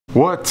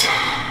What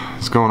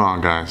is going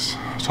on, guys?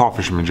 Tall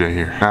Fisherman Jay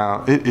here.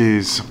 Now it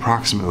is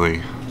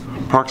approximately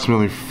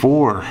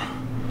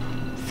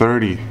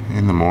 4:30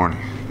 in the morning.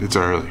 It's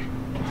early.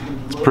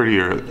 It's pretty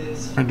early.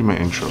 I do my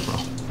intro, bro.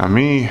 Now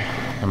me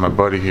and my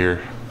buddy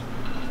here,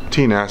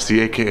 T Nasty,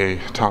 aka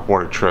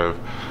Topwater Trev,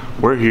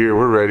 we're here.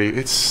 We're ready.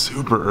 It's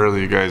super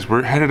early, you guys.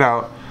 We're headed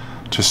out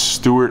to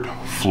Stuart,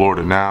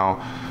 Florida.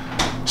 Now,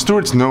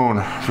 Stuart's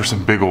known for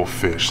some big old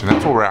fish, and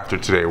that's what we're after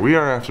today. We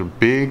are after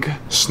big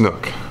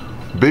snook,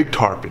 big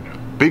tarpon,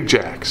 big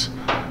jacks,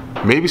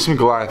 maybe some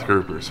Goliath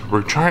groupers.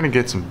 We're trying to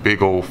get some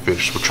big old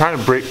fish. We're trying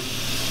to break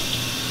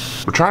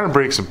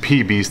some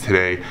PBs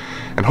today,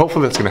 and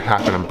hopefully that's gonna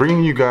happen. I'm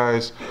bringing you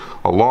guys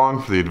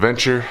along for the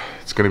adventure.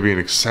 It's gonna be an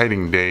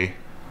exciting day.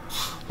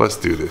 Let's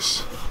do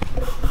this.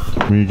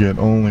 We get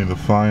only the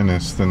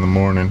finest in the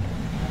morning.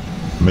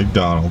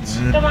 McDonald's.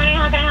 Good morning,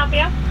 how can I help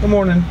you? Good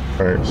morning.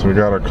 Alright, so we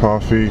got our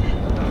coffee.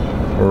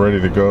 We're ready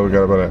to go. We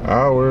got about an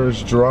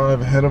hour's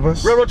drive ahead of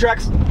us. Railroad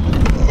tracks!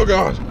 Oh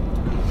God!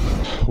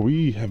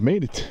 We have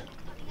made it.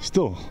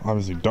 Still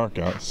obviously dark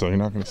out, so you're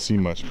not going to see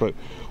much, but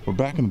we're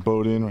back in the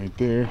boat in right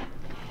there.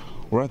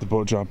 We're at the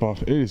boat drop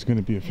off. It is going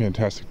to be a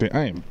fantastic day.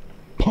 I am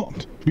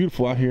pumped.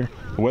 Beautiful out here.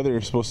 The weather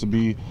is supposed to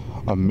be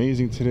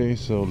amazing today,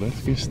 so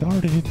let's get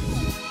started.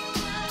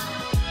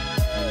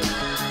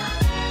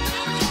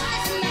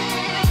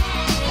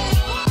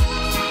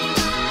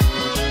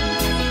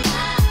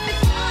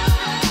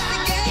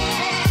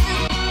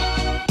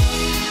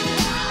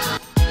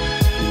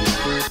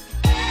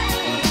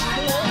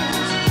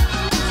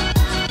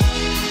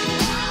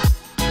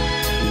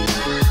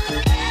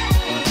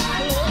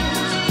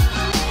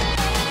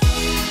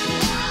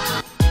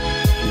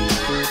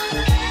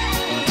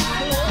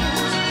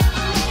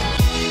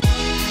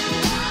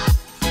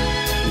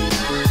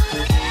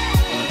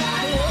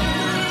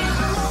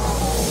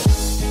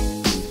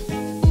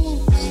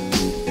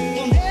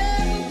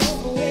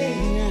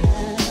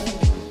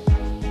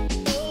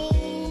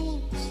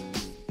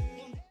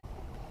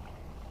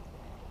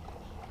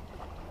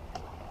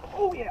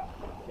 Oh yeah!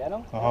 Get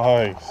him?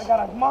 Nice. I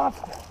got a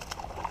monster!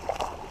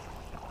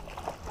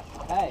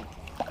 Hey.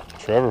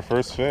 Trevor,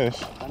 first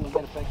fish. Let me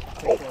get a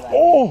picture of that.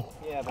 Oh!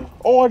 Yeah, but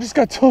Oh, I just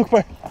got took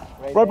by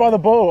right by the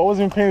boat. I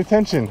wasn't even paying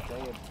attention.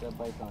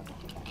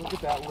 Look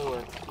at that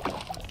lure.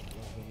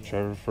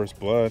 Trevor, first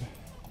blood.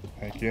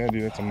 Heck yeah,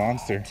 dude, that's a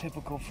monster.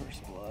 Typical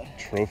first blood.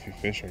 Trophy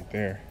fish right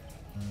there.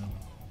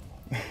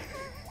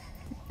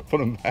 Put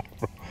him back,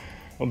 bro.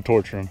 Don't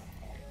torture him.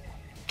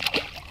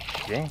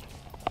 Go.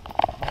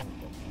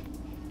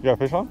 You got a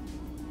fish on?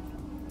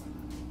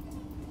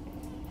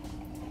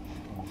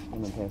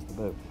 Swimming past the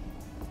boat.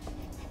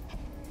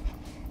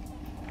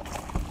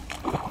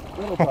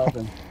 Little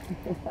tarpon.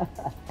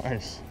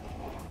 Nice.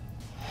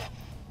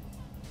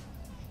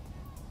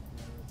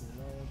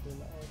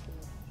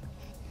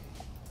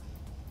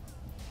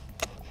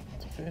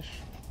 It's a fish.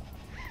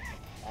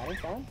 That is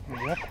fun.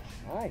 Yep.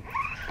 Nice.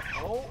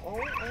 Oh.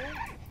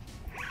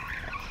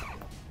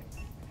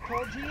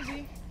 Tall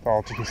Jeezy.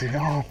 Tall cheesy.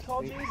 Oh,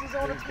 Tall Jeezy's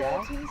on a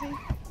tall Jeezy. I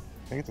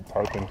think it's a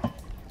tarpon. Is it?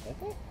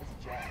 It's a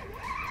jack.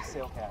 It's a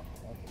sail cat.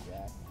 That's a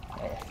jack.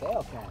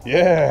 Sail cat.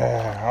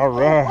 Yeah, all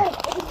right.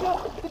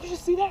 Oh, did you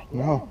just see that?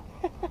 No.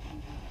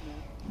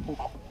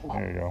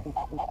 There you go.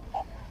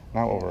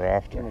 Not what we're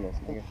after. Give me this,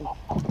 nigga.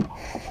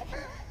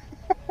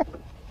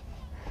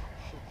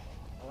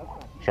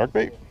 Shark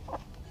bait?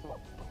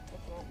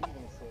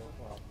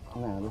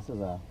 No, this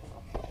is a...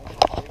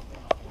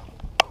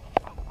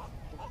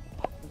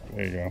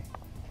 There you go.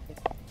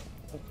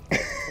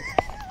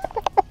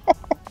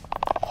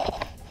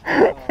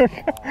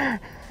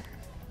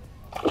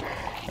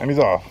 And he's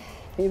off.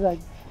 He's like,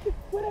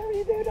 whatever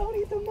you do, don't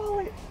eat the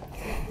mullet.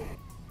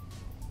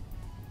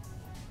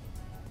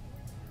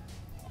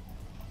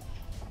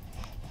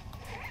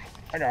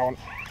 I got one.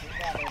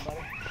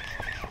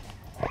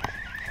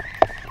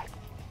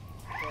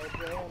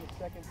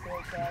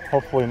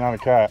 Hopefully not a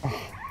cat.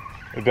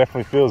 It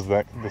definitely feels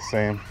the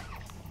same.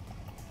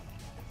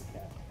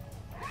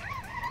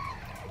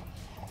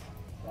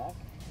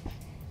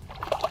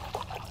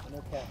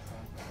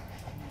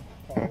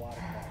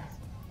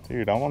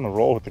 Dude, I'm on the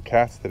roll with the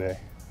cats today.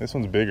 This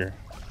one's bigger.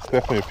 It's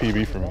definitely a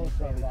PB for me.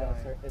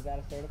 Is that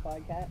a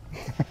certified cat?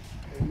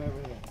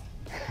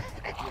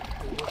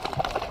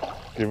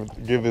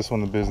 Give this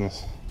one the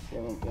business.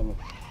 Give him. Dang it,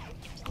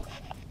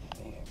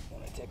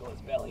 when I tickle his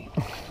belly.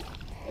 Look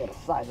at the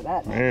size of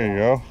that. There you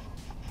go.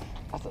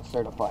 That's a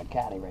certified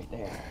catty right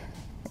there.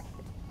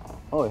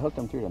 Oh, he hooked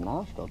him through the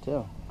nostril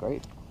too.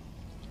 Great.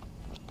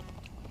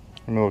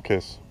 Give me a little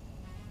kiss.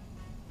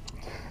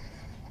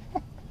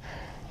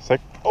 It's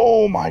like,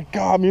 oh my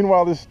God,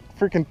 meanwhile this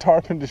freaking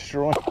tarpon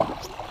destroying.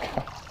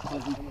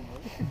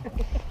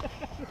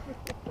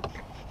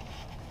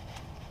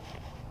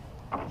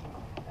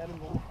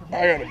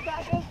 I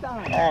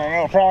don't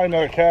know, probably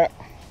another cat.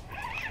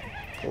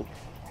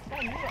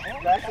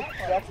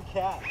 That's a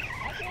cat. I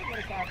can't get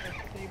a catfish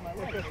to save my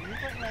life. Are you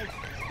putting like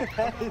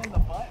something in the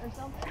butt or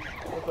something?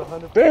 It's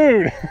 100%.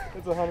 Dude!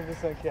 It's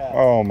 100% cat.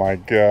 Oh my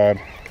God.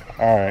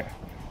 Alright.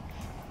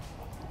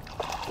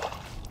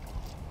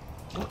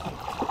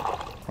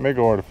 I may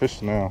go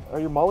artificial now. Are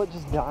your mullet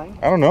just dying?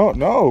 I don't know.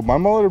 No, my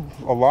mullet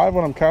are alive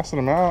when I'm casting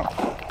them out.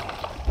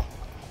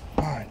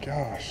 My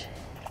gosh.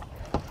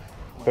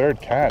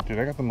 Third cat, dude.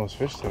 I got the most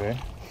fish today.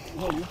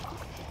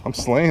 I'm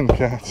slaying the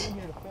cats.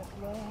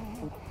 There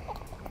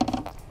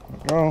we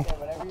go.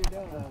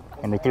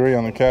 Number 3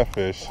 on the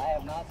catfish. I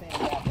have not seen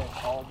a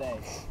catfish all day.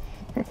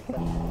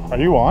 Are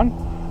you on?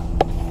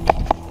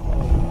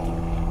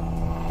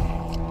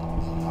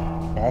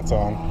 That's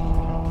on.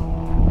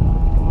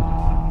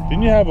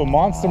 Didn't you have a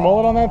monster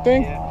mullet on that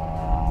thing?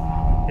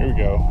 Yeah. Here we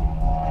go.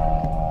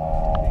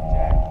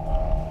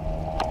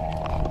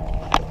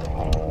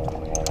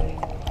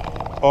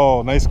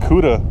 Oh, nice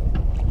cuda.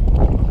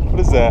 What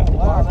is that?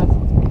 Wow,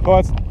 Oh,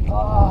 that's.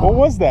 What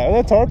was that?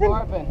 Was that tarpon?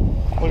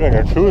 Look like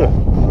a cuda.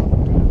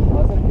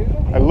 Was it a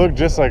cuda? I look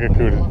just like a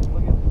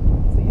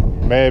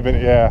cuda. May have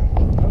been, yeah.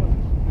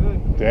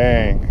 Good.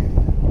 Dang.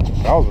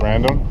 That was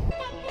random.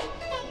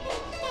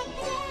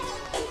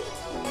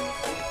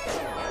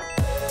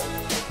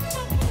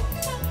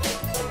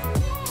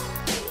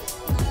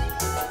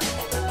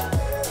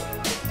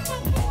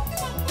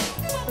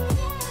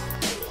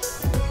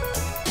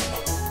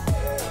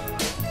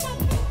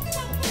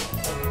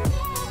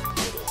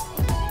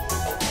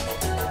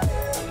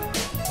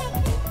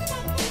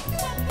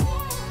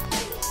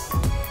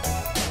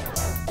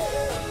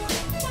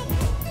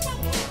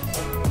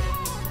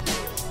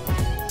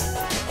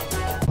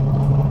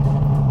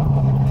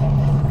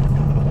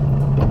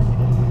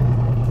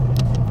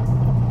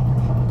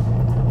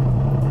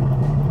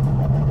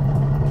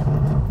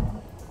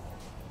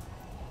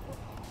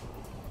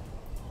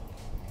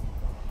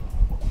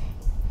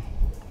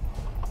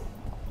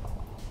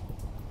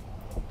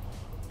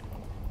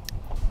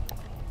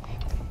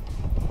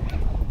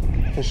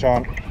 Fish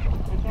on.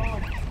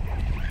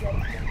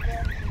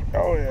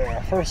 Oh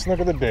yeah, first snook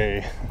of the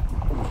day.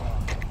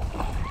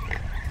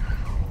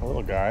 A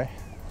little guy.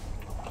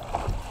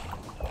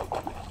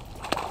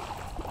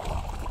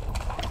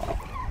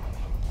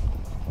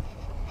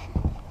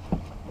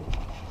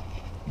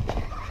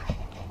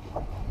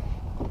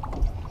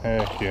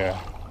 Heck yeah.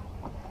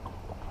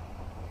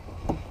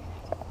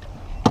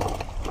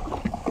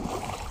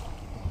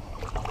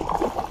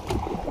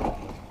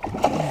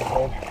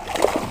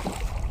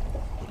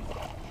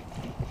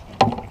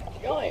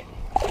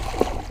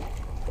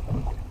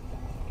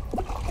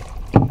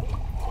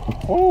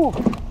 Woo!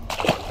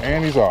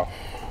 And he's off.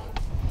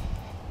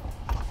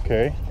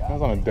 Okay, that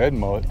was on a dead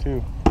mullet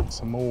too.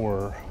 Some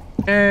more.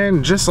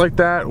 And just like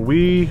that,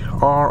 we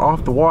are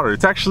off the water.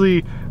 It's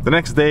actually the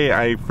next day.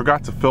 I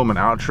forgot to film an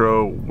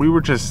outro.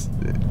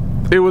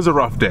 It was a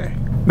rough day.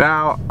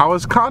 Now, I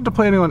was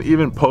contemplating on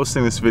even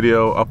posting this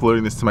video,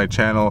 uploading this to my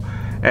channel,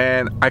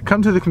 and I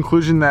come to the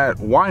conclusion that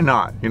why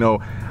not? You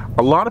know,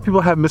 a lot of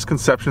people have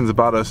misconceptions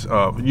about us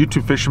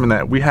YouTube fishermen,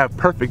 that we have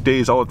perfect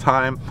days all the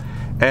time.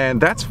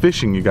 And that's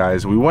fishing, you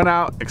guys. We went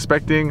out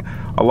expecting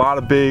a lot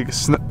of big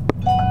snook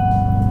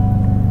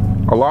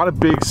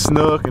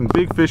and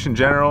big fish in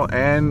general,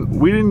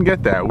 and we didn't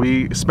get that.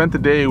 We spent the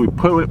day, we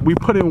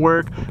put in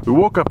work, we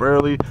woke up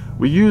early,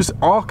 we used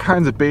all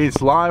kinds of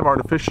baits, live,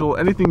 artificial,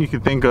 anything you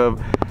can think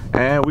of,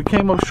 and we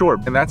came up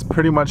short. And that's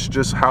pretty much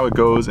just how it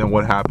goes and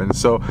what happens.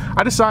 So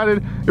I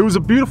decided it was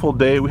a beautiful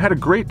day. We had a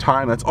great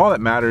time. That's all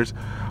that matters.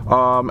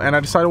 And I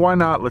decided, why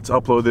not? Let's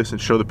upload this and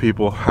show the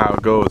people how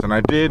it goes. And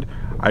I did.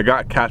 I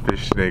got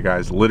catfish today,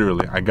 guys.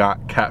 Literally, I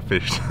got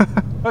catfished.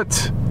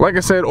 But like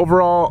I said,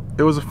 overall,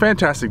 it was a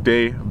fantastic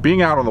day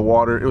being out on the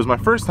water. It was my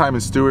first time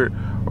in Stewart.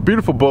 A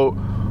beautiful boat,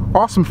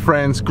 awesome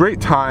friends, great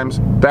times.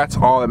 That's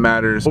all that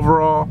matters.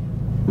 Overall,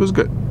 it was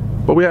good,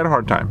 but we had a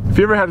hard time. If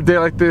you ever had a day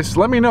like this,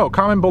 let me know.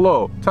 Comment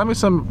below. Tell me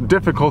some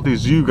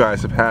difficulties you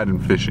guys have had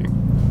in fishing.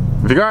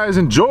 If you guys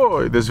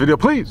enjoyed this video,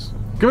 please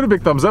give it a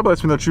big thumbs up. It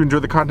lets me know that you enjoy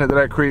the content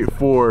that I create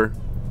for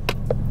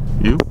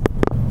you.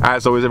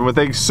 As always, everyone,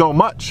 thank you so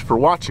much for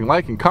watching,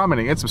 liking,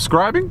 commenting, and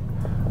subscribing,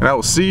 and I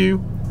will see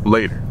you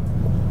later.